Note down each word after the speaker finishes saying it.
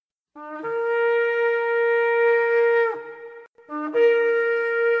For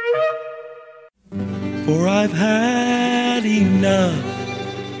I've had enough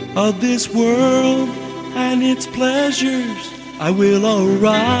of this world and its pleasures. I will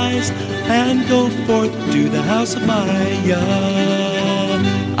arise and go forth to the house of my God.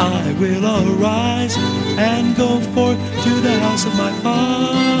 I will arise and go forth to the house of my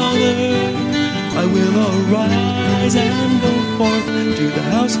Father. I will arise and go forth to the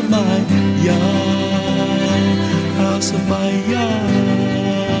house of my God. House of my God.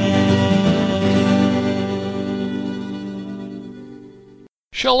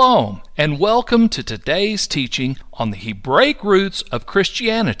 Shalom, and welcome to today's teaching on the Hebraic roots of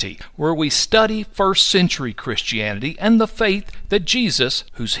Christianity, where we study first century Christianity and the faith that Jesus,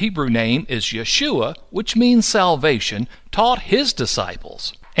 whose Hebrew name is Yeshua, which means salvation, taught his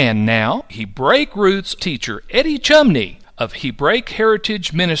disciples. And now, Hebraic roots teacher Eddie Chumney of Hebraic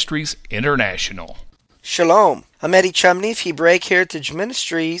Heritage Ministries International. Shalom. I'm Eddie Chumney of Hebraic Heritage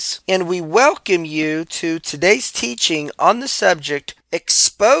Ministries, and we welcome you to today's teaching on the subject,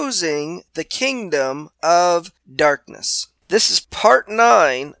 Exposing the Kingdom of Darkness. This is part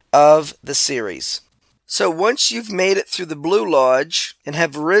 9 of the series. So once you've made it through the Blue Lodge and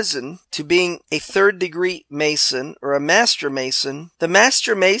have risen to being a third-degree Mason or a Master Mason, the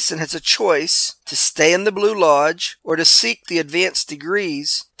Master Mason has a choice to stay in the Blue Lodge or to seek the advanced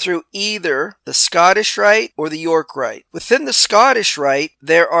degrees through either the Scottish Rite or the York Rite. Within the Scottish Rite,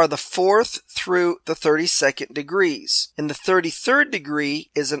 there are the 4th through the 32nd degrees, and the 33rd degree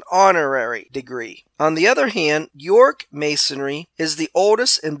is an honorary degree. On the other hand, York Masonry is the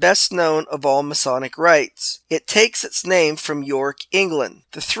oldest and best known of all Masonic rites. It takes its name from York, England.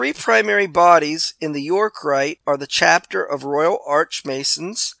 The 3 primary bodies in the York Rite are the Chapter of Royal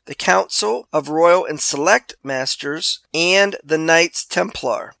Archmasons, the Council of Royal and Select Masters, and the Knights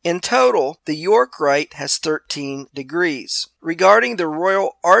Templar. In total, the York Rite has 13 degrees. Regarding the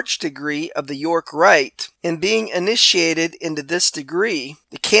Royal Arch degree of the York Rite, in being initiated into this degree,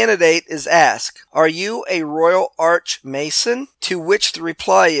 the candidate is asked, "Are you a Royal Arch Mason?" To which the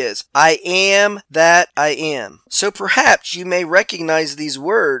reply is, "I am that I am." So perhaps you may recognize these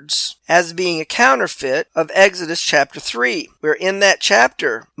words as being a counterfeit of Exodus chapter 3, where in that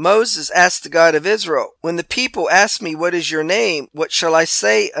chapter, Moses asked the God of Israel, "When the people ask me, 'What is your name?' what shall I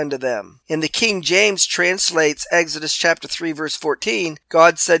say unto them?" And the King James translates Exodus chapter 3 verse 14,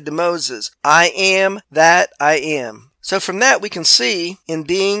 God said to Moses, "I am that I am." So from that we can see, in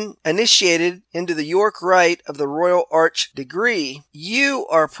being initiated into the York Rite of the Royal Arch degree, you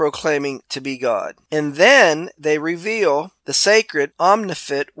are proclaiming to be God. And then they reveal the sacred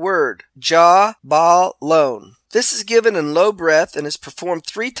omnifit word, Jah Baal Lon. This is given in low breath and is performed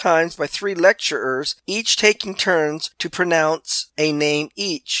 3 times by 3 lecturers, each taking turns to pronounce a name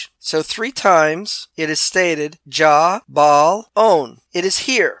each. So 3 times it is stated, Jah Baal On. It is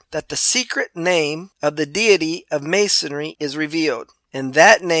here that the secret name of the deity of Masonry is revealed, and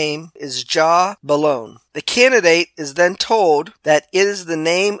that name is Jah Balon. The candidate is then told that it is the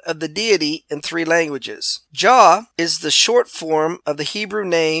name of the deity in 3 languages. Jah is the short form of the Hebrew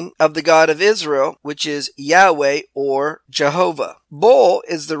name of the God of Israel, which is Yahweh or Jehovah. Bol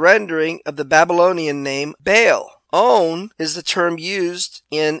is the rendering of the Babylonian name Baal. On is the term used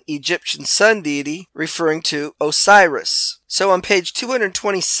in Egyptian sun deity referring to Osiris. So on page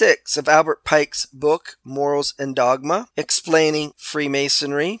 226 of Albert Pike's book, Morals and Dogma, explaining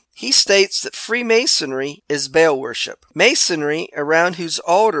Freemasonry, he states that Freemasonry is Baal worship. Masonry, around whose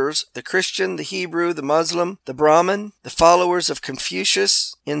altars the Christian, the Hebrew, the Muslim, the Brahmin, the followers of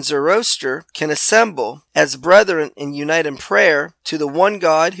Confucius, and Zoroaster can assemble as brethren and unite in prayer to the one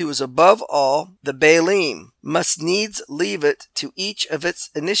God who is above all, the Baalim, must needs leave it to each of its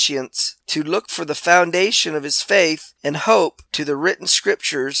initiates to look for the foundation of his faith and hope to the written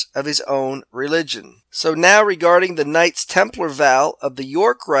scriptures of his own religion. So now regarding the Knights Templar vow of the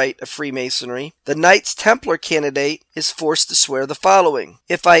York Rite of Freemasonry, the Knights Templar candidate is forced to swear the following: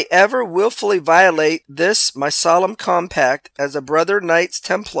 "If I ever willfully violate this my solemn compact as a brother Knights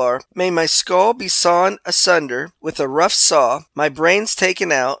Templar, may my skull be sawn asunder with a rough saw, my brains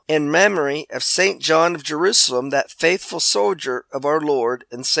taken out, in memory of St. John of Jerusalem, that faithful soldier of our Lord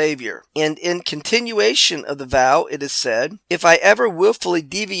and Savior." And in continuation of the vow it is said, "If I ever willfully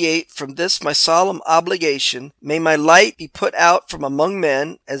deviate from this my solemn obligation, may my light be put out from among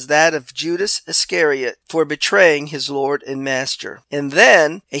men as that of Judas Iscariot for betraying his Lord and Master." And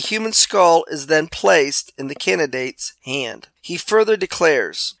then a human skull is then placed in the candidate's hand. He further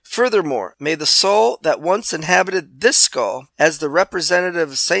declares, "Furthermore, may the soul that once inhabited this skull, as the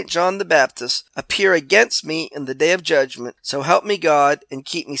representative of St. John the Baptist, appear against me in the day of judgment. So help me God, and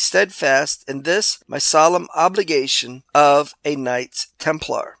keep me steadfast in this my solemn obligation of a Knights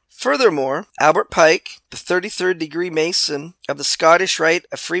Templar." Furthermore, Albert Pike, the 33rd degree Mason of the Scottish Rite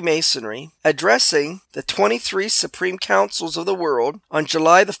of Freemasonry, addressing the 23 Supreme Councils of the world on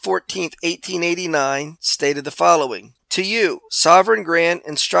July the 14th, 1889, stated the following: "To you, Sovereign Grand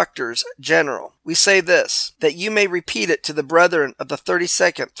Instructors General, we say this, that you may repeat it to the brethren of the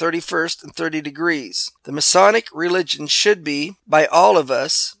 32nd, 31st, and 30 degrees. The Masonic religion should be, by all of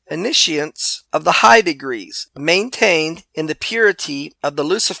us, initiates of the high degrees, maintained in the purity of the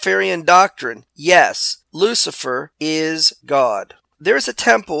Luciferian doctrine. Yes, Lucifer is God." There is a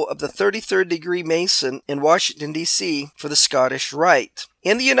temple of the 33rd degree Mason in Washington, D.C. for the Scottish Rite.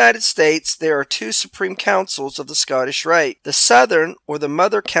 In the United States, there are two Supreme Councils of the Scottish Rite. The Southern, or the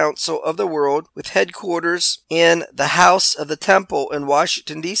Mother Council of the World, with headquarters in the House of the Temple in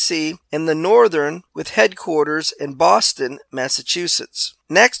Washington, D.C., and the Northern, with headquarters in Boston, Massachusetts.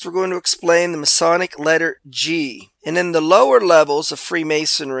 Next, we're going to explain the Masonic letter G. And in the lower levels of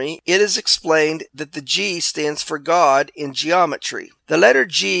Freemasonry, it is explained that the G stands for God in geometry. The letter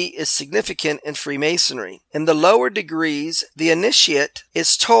G is significant in Freemasonry. In the lower degrees, the initiate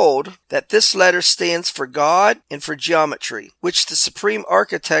is told that this letter stands for God and for geometry, which the supreme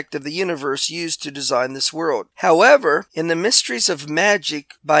architect of the universe used to design this world. However, in the Mysteries of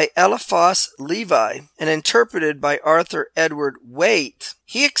Magic by Eliphas Levi and interpreted by Arthur Edward Waite,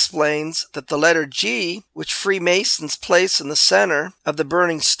 he explains that the letter G, which Freemasons place in the center of the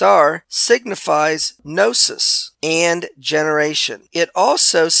burning star, signifies gnosis and generation. It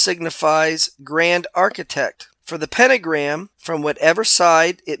also signifies grand architect, for the pentagram, from whatever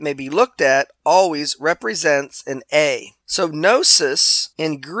side it may be looked at, always represents an A. So gnosis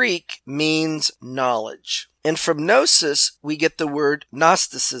in Greek means knowledge. And from gnosis we get the word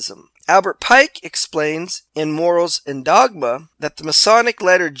Gnosticism. Albert Pike explains in Morals and Dogma that the Masonic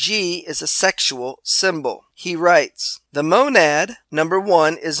letter G is a sexual symbol. He writes, "The monad, number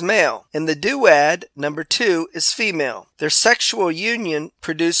 1, is male, and the duad, number 2, is female. Their sexual union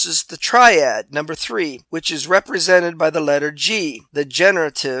produces the triad, number 3, which is represented by the letter G, the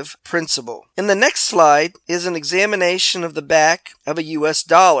generative principle." In the next slide is an examination of the back of a US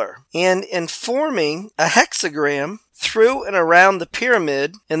dollar, and in forming a hexagram through and around the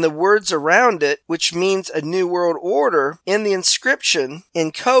pyramid and the words around it, which means a new world order, in the inscription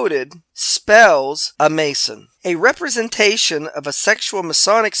encoded spells a Mason. A representation of a sexual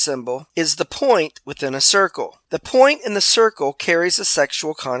Masonic symbol is the point within a circle. The point in the circle carries a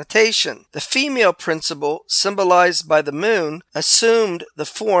sexual connotation. The female principle, symbolized by the moon, assumed the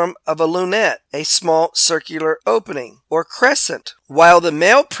form of a lunette, a small circular opening, or crescent, while the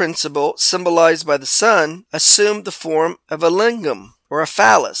male principle, symbolized by the sun, assumed the form of a lingam, or a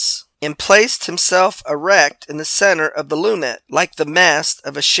phallus, and placed himself erect in the center of the lunette, like the mast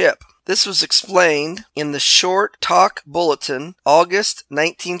of a ship. This was explained in the Short Talk Bulletin, August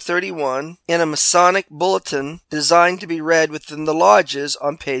 1931, in a Masonic bulletin designed to be read within the lodges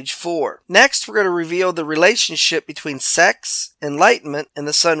on page 4. Next, we're going to reveal the relationship between sex, enlightenment, and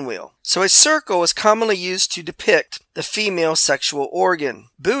the sun wheel. So a circle is commonly used to depict the female sexual organ.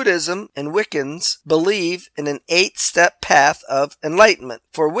 Buddhism and Wiccans believe in an 8-step path of enlightenment.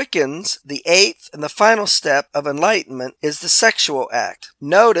 For Wiccans, the 8th and the final step of enlightenment is the sexual act.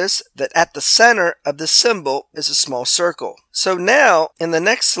 Notice that at the center of the symbol is a small circle. So now, in the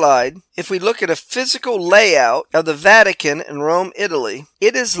next slide, if we look at a physical layout of the Vatican in Rome, Italy,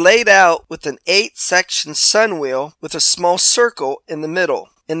 it is laid out with an 8-section sun wheel with a small circle in the middle.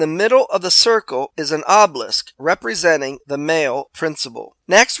 In the middle of the circle is an obelisk representing the male principle.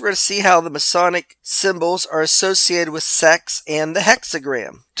 Next, we're going to see how the Masonic symbols are associated with sex and the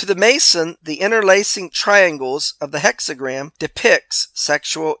hexagram. To the Mason, the interlacing triangles of the hexagram depicts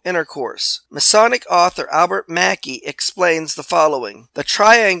sexual intercourse. Masonic author Albert Mackey explains the following. The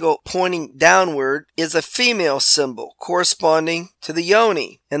triangle pointing downward is a female symbol corresponding to the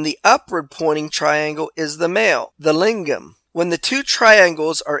yoni, and the upward pointing triangle is the male, the lingam. When the two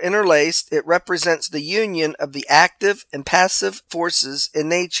triangles are interlaced, it represents the union of the active and passive forces in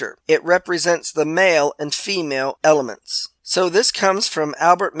nature. It represents the male and female elements. So this comes from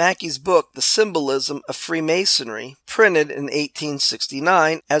Albert Mackey's book, The Symbolism of Freemasonry, printed in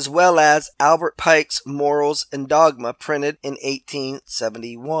 1869, as well as Albert Pike's Morals and Dogma, printed in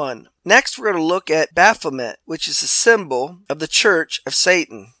 1871. Next, we're going to look at Baphomet, which is a symbol of the Church of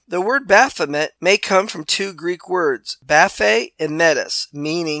Satan. The word Baphomet may come from two Greek words, baphe and metis,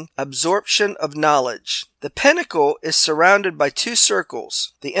 meaning absorption of knowledge. The pinnacle is surrounded by two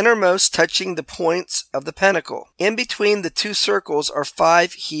circles, the innermost touching the points of the pinnacle. In between the two circles are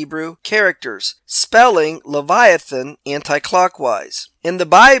 5 Hebrew characters, spelling Leviathan anti-clockwise. In the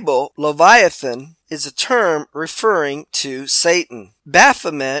Bible, Leviathan is a term referring to Satan.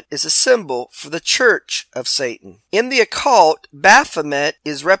 Baphomet is a symbol for the Church of Satan. In the occult, Baphomet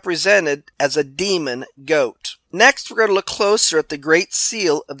is represented as a demon goat. Next, we're going to look closer at the Great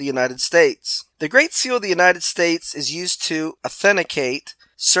Seal of the United States. The Great Seal of the United States is used to authenticate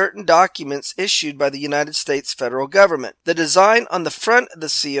certain documents issued by the United States federal government. The design on the front of the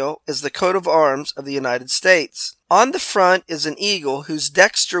seal is the coat of arms of the United States. On the front is an eagle whose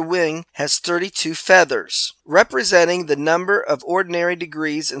dexter wing has 32 feathers, representing the number of ordinary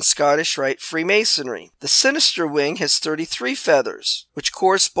degrees in Scottish Rite Freemasonry. The sinister wing has 33 feathers, which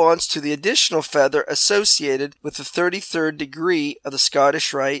corresponds to the additional feather associated with the 33rd degree of the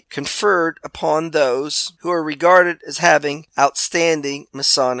Scottish Rite conferred upon those who are regarded as having outstanding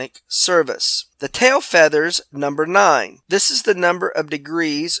Masonic service. The tail feathers number 9. This is the number of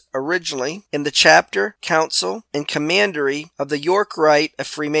degrees originally in the chapter, council, and commandery of the York Rite of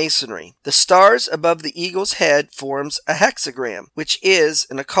Freemasonry. The stars above the eagle's head forms a hexagram, which is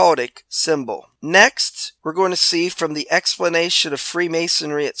an occultic symbol. Next, we're going to see from the explanation of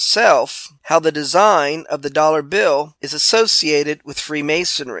Freemasonry itself how the design of the dollar bill is associated with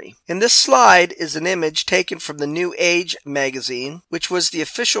Freemasonry. In this slide is an image taken from the New Age magazine, which was the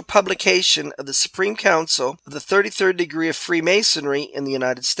official publication of the Supreme Council of the 33rd degree of Freemasonry in the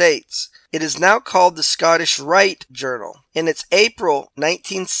United States. It is now called the Scottish Rite Journal. In its April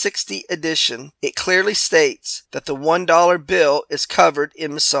 1960 edition, it clearly states that the $1 bill is covered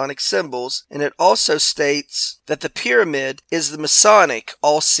in Masonic symbols, and it also states that the pyramid is the Masonic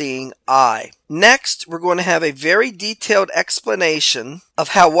all-seeing eye. Next, we're going to have a very detailed explanation of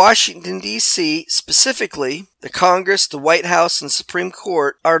how Washington, D.C., specifically the Congress, the White House, and Supreme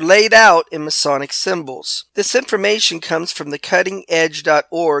Court, are laid out in Masonic symbols. This information comes from the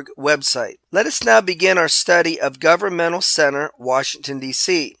cuttingedge.org website. Let us now begin our study of Governmental Center, Washington,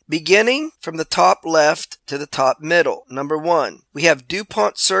 D.C. Beginning from the top left to the top middle. Number 1, we have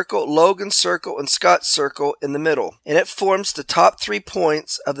DuPont Circle, Logan Circle, and Scott Circle in the middle, and it forms the top 3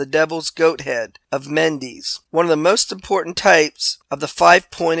 points of the Devil's Goat Head of Mendes, one of the most important types of the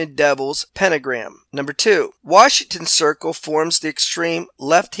 5-pointed Devil's Pentagram. Number 2, Washington Circle forms the extreme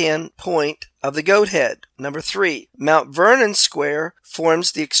left-hand point of the goat head. Number 3, Mount Vernon Square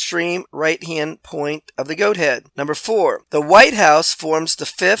forms the extreme right-hand point of the goat head. Number 4, the White House forms the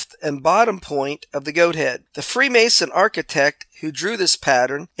 5th and bottom point of the goat head. The Freemason architect who drew this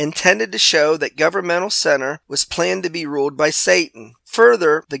pattern intended to show that Governmental Center was planned to be ruled by Satan.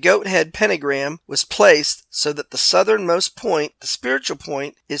 Further, the goat head pentagram was placed so that the southernmost point, the spiritual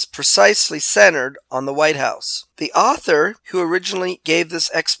point, is precisely centered on the White House. The author who originally gave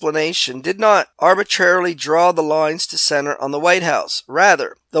this explanation did not arbitrarily draw the lines to center on the White House.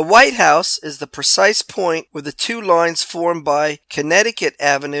 Rather, the White House is the precise point where the 2 lines formed by Connecticut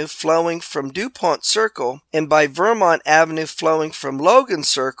Avenue flowing from DuPont Circle and by Vermont Avenue flowing from Logan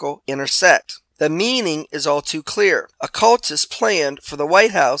Circle intersect. The meaning is all too clear. Occultists planned for the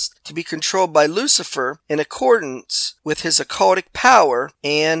White House to be controlled by Lucifer in accordance with his occultic power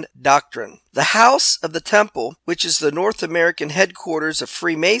and doctrine. The House of the Temple, which is the North American headquarters of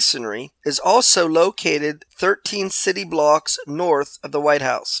Freemasonry, is also located 13 city blocks north of the White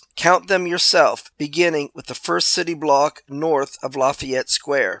House. Count them yourself, beginning with the first city block north of Lafayette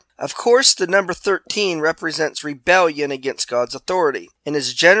Square. Of course, the number 13 represents rebellion against God's authority, and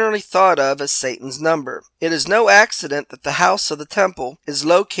is generally thought of as Satan's number. It is no accident that the House of the Temple is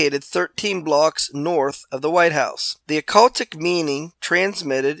located 13 blocks north of the White House. The occultic meaning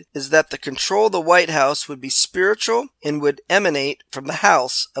transmitted is that the control of the White House would be spiritual and would emanate from the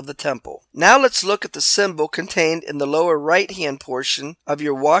House of the Temple. Now let's look at the symbol contained in the lower right-hand portion of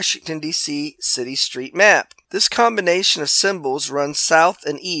your Washington, D.C. city street map. This combination of symbols runs south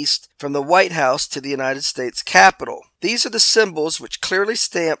and east from the White House to the United States Capitol. These are the symbols which clearly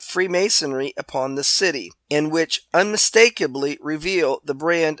stamp Freemasonry upon the city, and which unmistakably reveal the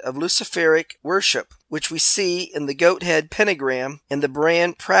brand of Luciferic worship, which we see in the goat head pentagram and the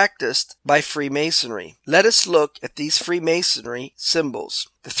brand practiced by Freemasonry. Let us look at these Freemasonry symbols.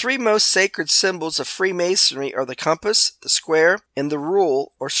 The 3 most sacred symbols of Freemasonry are the compass, the square, and the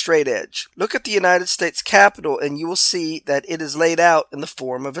rule or straight edge. Look at the United States Capitol and you will see that it is laid out in the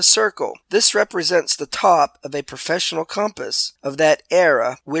form of a circle. circle. This represents the top of a professional compass of that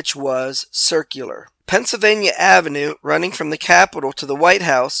era, which was circular. Pennsylvania Avenue, running from the Capitol to the White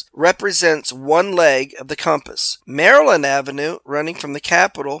House, represents one leg of the compass. Maryland Avenue, running from the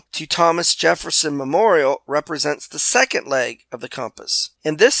Capitol to Thomas Jefferson Memorial, represents the second leg of the compass.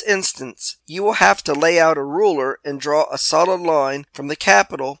 In this instance, you will have to lay out a ruler and draw a solid line from the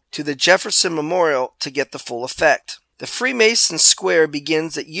Capitol to the Jefferson Memorial to get the full effect. The Freemason Square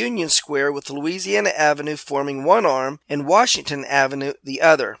begins at Union Square with Louisiana Avenue forming one arm and Washington Avenue the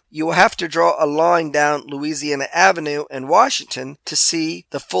other. You will have to draw a line down Louisiana Avenue and Washington to see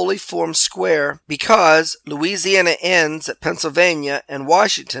the fully formed square because Louisiana ends at Pennsylvania and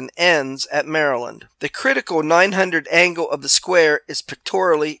Washington ends at Maryland. The critical 900 angle of the square is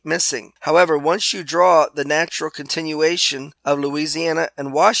pictorially missing. However, once you draw the natural continuation of Louisiana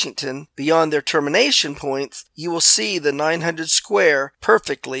and Washington beyond their termination points, you will see the 900 square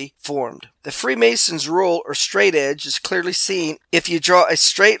perfectly formed. The Freemasons' rule or straight edge is clearly seen if you draw a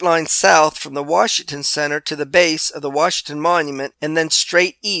straight line south from the Washington Center to the base of the Washington Monument and then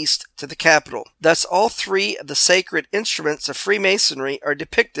straight east to the Capitol. Thus, all three of the sacred instruments of Freemasonry are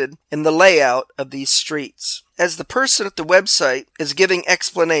depicted in the layout of these streets. As the person at the website is giving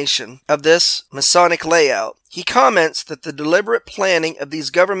explanation of this Masonic layout, he comments that the deliberate planning of these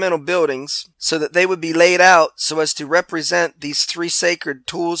governmental buildings so that they would be laid out so as to represent these three sacred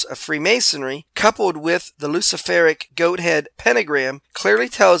tools of Freemasonry, coupled with the Luciferic goat head pentagram, clearly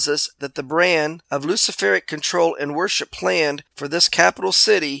tells us that the brand of Luciferic control and worship planned for this capital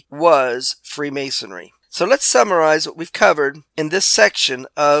city was Freemasonry. So let's summarize what we've covered in this section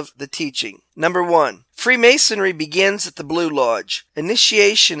of the teaching. Number 1. Freemasonry begins at the Blue Lodge.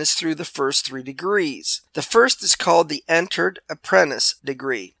 Initiation is through the first 3 degrees. The first is called the Entered Apprentice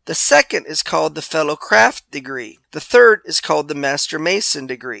degree. The second is called the Fellow Craft degree. The third is called the Master Mason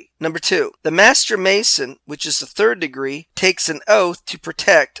degree. Number 2. The Master Mason, which is the 3rd degree, takes an oath to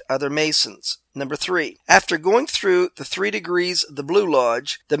protect other Masons. Number 3. After going through the 3 degrees of the Blue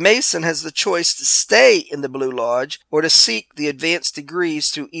Lodge, the Mason has the choice to stay in the Blue Lodge or to seek the advanced degrees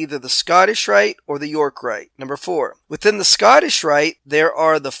through either the Scottish Rite or the York Rite. Number 4. Within the Scottish Rite, there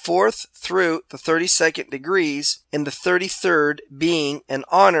are the 4th through the 32nd degrees, and the 33rd being an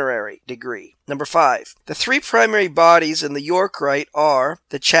honorary degree. Number 5. The 3 primary bodies in the York Rite are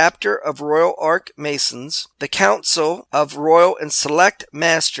the Chapter of Royal Arch Masons, the Council of Royal and Select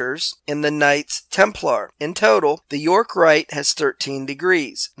Masters, and the Knights Templar. In total, the York Rite has 13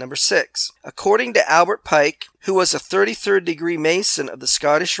 degrees. Number 6. According to Albert Pike, who was a 33rd degree Mason of the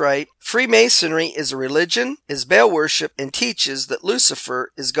Scottish Rite, Freemasonry is a religion, is Baal worship, and teaches that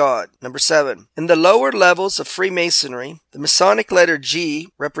Lucifer is God. Number 7. In the lower levels of Freemasonry, the Masonic letter G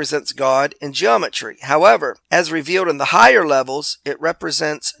represents God in geometry. However, as revealed in the higher levels, it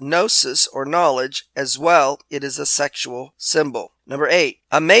represents gnosis or knowledge, as well it is a sexual symbol. Number 8.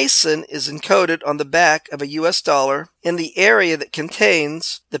 A Mason is encoded on the back of a US dollar in the area that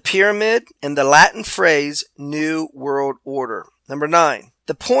contains the pyramid and the Latin phrase New World Order. Number 9.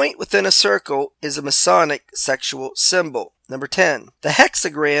 The point within a circle is a Masonic sexual symbol. Number 10. The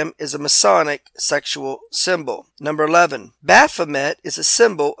hexagram is a Masonic sexual symbol. Number 11. Baphomet is a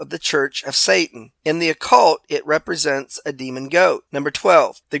symbol of the Church of Satan. In the occult, it represents a demon goat. Number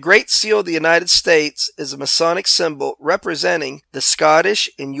 12. The Great Seal of the United States is a Masonic symbol representing the Scottish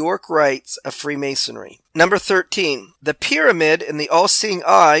and York rites of Freemasonry. Number 13. The pyramid and the all-seeing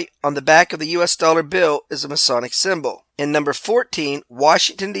eye on the back of the US dollar bill is a Masonic symbol. And number 14,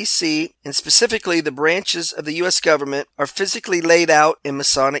 Washington, D.C., and specifically the branches of the U.S. government are physically laid out in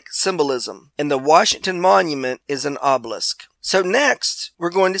Masonic symbolism. And the Washington Monument is an obelisk. So next,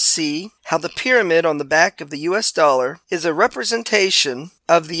 we're going to see how the pyramid on the back of the US dollar is a representation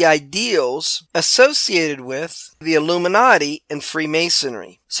of the ideals associated with the Illuminati and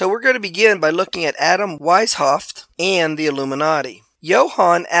Freemasonry. So we're going to begin by looking at Adam Weishaupt and the Illuminati.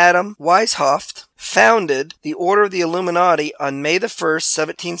 Johann Adam Weishaupt founded the Order of the Illuminati on May 1,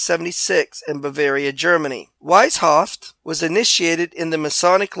 1776 in Bavaria, Germany. Weishaupt was initiated in the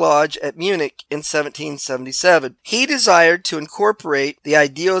Masonic Lodge at Munich in 1777. He desired to incorporate the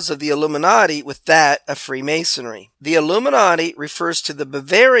ideals of the Illuminati with that of Freemasonry. The Illuminati refers to the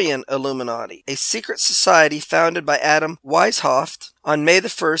Bavarian Illuminati, a secret society founded by Adam Weishaupt on May 1,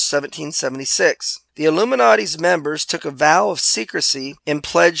 1776. The Illuminati's members took a vow of secrecy and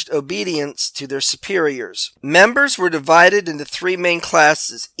pledged obedience to their superiors. Members were divided into 3 main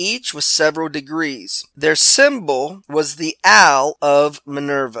classes, each with several degrees. Their symbol was the owl of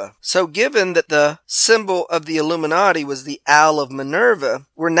Minerva. So given that the symbol of the Illuminati was the owl of Minerva,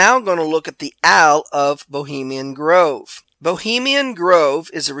 we're now going to look at the owl of Bohemian Grove. Bohemian Grove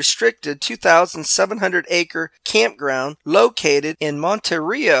is a restricted 2,700-acre campground located in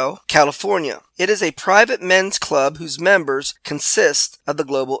Monterey, California. It is a private men's club whose members consist of the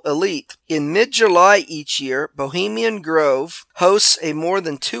global elite. In mid-July each year, Bohemian Grove hosts a more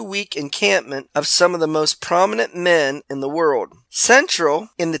than 2-week encampment of some of the most prominent men in the world. Central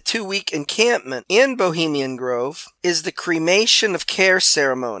in the 2-week encampment in Bohemian Grove is the Cremation of Care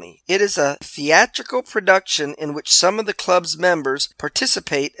ceremony. It is a theatrical production in which some of the club's members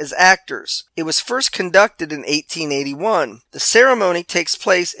participate as actors. It was first conducted in 1881. The ceremony takes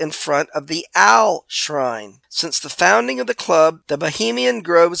place in front of the Owl Shrine. Since the founding of the club, the Bohemian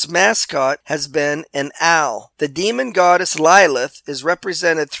Grove's mascot has been an owl. The demon goddess Lilith is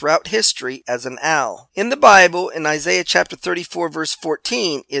represented throughout history as an owl. In the Bible, in Isaiah chapter 34, verse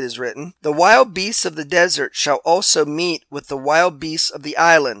 14, it is written, "The wild beasts of the desert shall also meet with the wild beasts of the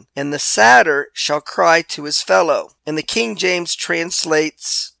island, and the satyr shall cry to his fellow." And the King James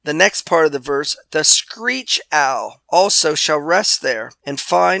translates the next part of the verse, "The screech owl also shall rest there, and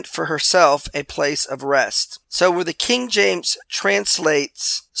find for herself a place of rest." So where the King James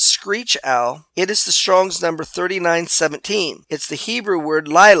translates screech owl, it is the Strong's number 3917. It's the Hebrew word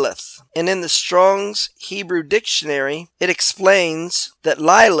Lilith. And in the Strong's Hebrew dictionary, it explains that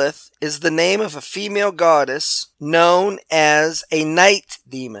Lilith is the name of a female goddess known as a night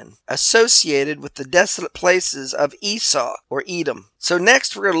demon, associated with the desolate places of Esau or Edom. So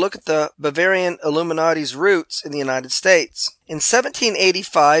next we're going to look at the Bavarian Illuminati's roots in the United States. In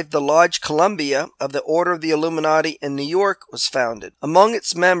 1785, the Lodge Columbia of the Order of the Illuminati in New York was founded. Among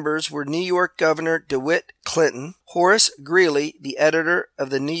its members were New York Governor DeWitt Clinton, Horace Greeley, the editor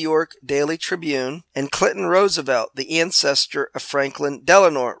of the New York Daily Tribune, and Clinton Roosevelt, the ancestor of Franklin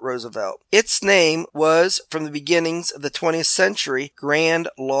Delano Roosevelt. Its name was, from the beginnings of the 20th century, Grand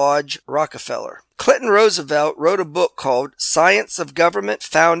Lodge Rockefeller. Clinton Roosevelt wrote a book called Science of Government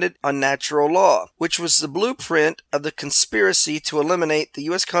Founded on Natural Law, which was the blueprint of the conspiracy to eliminate the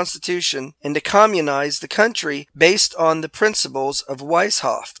U.S. Constitution and to communize the country based on the principles of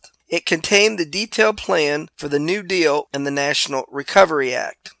Weishaupt. It contained the detailed plan for the New Deal and the National Recovery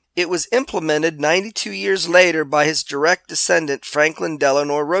Act. It was implemented 92 years later by his direct descendant Franklin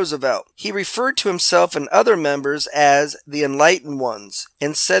Delano Roosevelt. He referred to himself and other members as the Enlightened Ones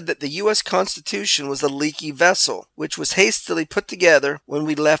and said that the U.S. Constitution was a leaky vessel, which was hastily put together when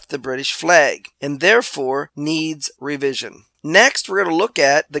we left the British flag, and therefore needs revision. Next, we're going to look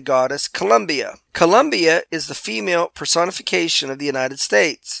at the goddess Columbia. Columbia is the female personification of the United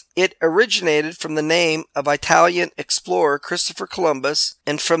States. It originated from the name of Italian explorer Christopher Columbus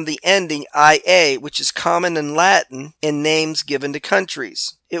and from the ending IA, which is common in Latin in names given to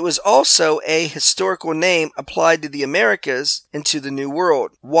countries. It was also a historical name applied to the Americas and to the New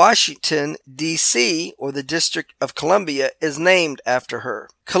World. Washington, D.C., or the District of Columbia, is named after her.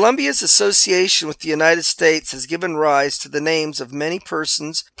 Columbia's association with the United States has given rise to the names of many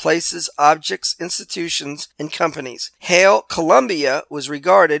persons, places, objects, institutions, and companies. Hail Columbia was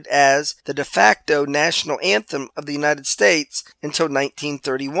regarded as the de facto national anthem of the United States until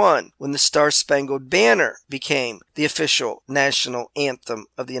 1931, when the Star-Spangled Banner became the official national anthem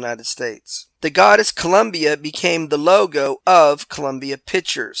of the United States. The goddess Columbia became the logo of Columbia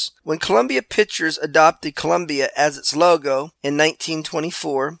Pictures. When Columbia Pictures adopted Columbia as its logo in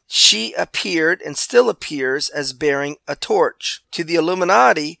 1924, she appeared and still appears as bearing a torch. To the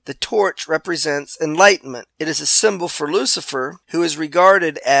Illuminati, the torch represents enlightenment. It is a symbol for Lucifer, who is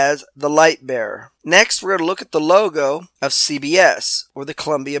regarded as the light bearer. Next, we're going to look at the logo of CBS, or the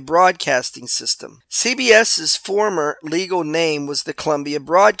Columbia Broadcasting System. CBS's former legal name was the Columbia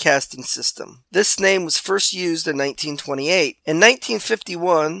Broadcasting System. This name was first used in 1928. In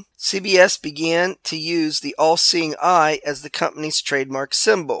 1951, CBS began to use the all-seeing eye as the company's trademark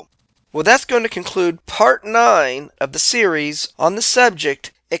symbol. Well, that's going to conclude Part 9 of the series on the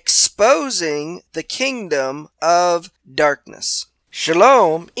subject, Exposing the Kingdom of Darkness.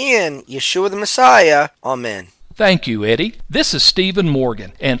 Shalom in Yeshua the Messiah. Amen. Thank you, Eddie. This is Stephen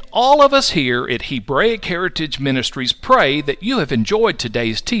Morgan, and all of us here at Hebraic Heritage Ministries pray that you have enjoyed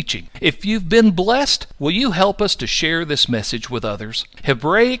today's teaching. If you've been blessed, will you help us to share this message with others?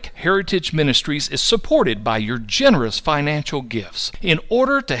 Hebraic Heritage Ministries is supported by your generous financial gifts. In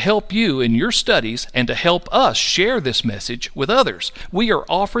order to help you in your studies and to help us share this message with others, we are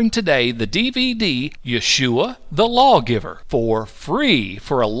offering today the DVD Yeshua the Lawgiver for free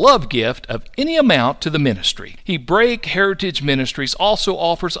for a love gift of any amount to the ministry. Hebraic Heritage Ministries also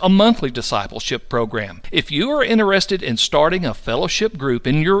offers a monthly discipleship program. If you are interested in starting a fellowship group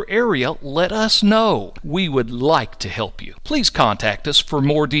in your area, let us know. We would like to help you. Please contact us for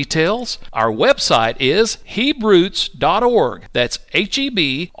more details. Our website is Hebroots.org. That's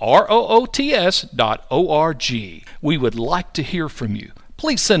Hebroots.org. We would like to hear from you.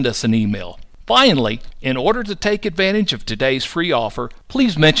 Please send us an email. Finally, in order to take advantage of today's free offer,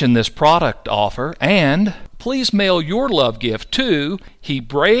 please mention this product offer and please mail your love gift to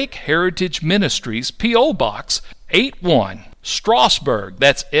Hebraic Heritage Ministries, P.O. Box 81, Strasburg,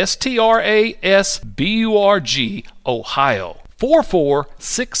 that's Strasburg, Ohio,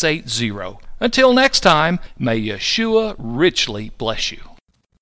 44680. Until next time, may Yeshua richly bless you.